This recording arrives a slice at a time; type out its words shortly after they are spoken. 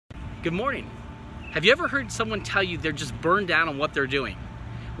Good morning. Have you ever heard someone tell you they're just burned out on what they're doing?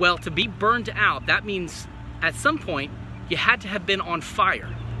 Well, to be burned out, that means at some point you had to have been on fire.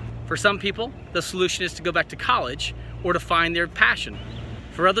 For some people, the solution is to go back to college or to find their passion.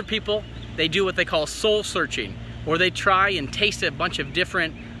 For other people, they do what they call soul searching, or they try and taste a bunch of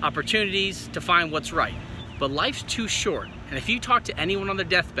different opportunities to find what's right. But life's too short, and if you talk to anyone on their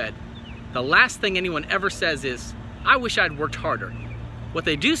deathbed, the last thing anyone ever says is, "I wish I'd worked harder." What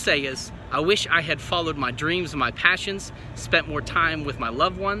they do say is, "I wish I had followed my dreams and my passions, spent more time with my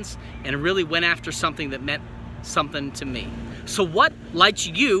loved ones, and really went after something that meant something to me." So what lights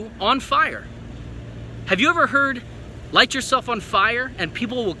you on fire? Have you ever heard, light yourself on fire and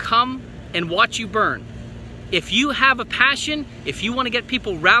people will come and watch you burn? If you have a passion, if you want to get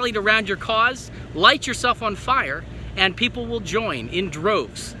people rallied around your cause, light yourself on fire and people will join in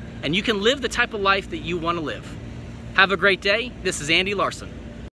droves. And you can live the type of life that you want to live. Have a great day. This is Andy Larson.